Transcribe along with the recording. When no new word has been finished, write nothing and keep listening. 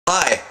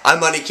I'm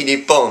Aniki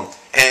Nippon,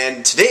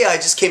 and today I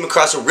just came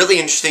across a really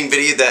interesting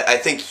video that I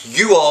think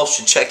you all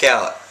should check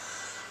out.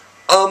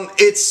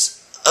 It's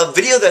a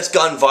video that's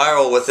gone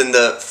viral within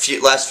the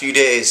last few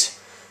days.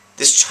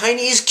 This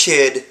Chinese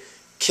kid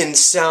can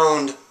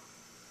sound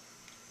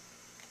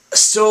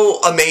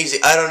so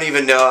amazing. I don't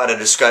even know how to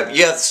describe it.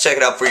 You have to check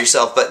it out for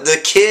yourself. But the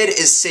kid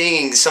is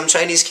singing, some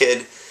Chinese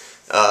kid,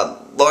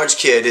 large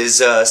kid,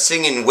 is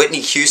singing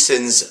Whitney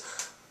Houston's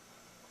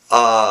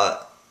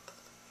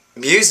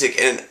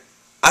music, and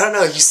I don't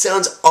know, he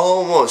sounds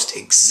almost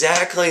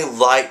exactly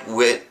like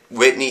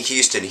Whitney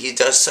Houston. He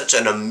does such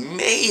an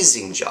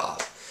amazing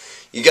job.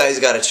 You guys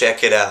got to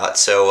check it out.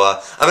 So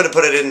I'm going to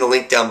put it in the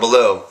link down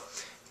below.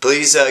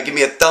 Please give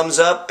me a thumbs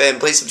up and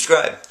please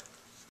subscribe.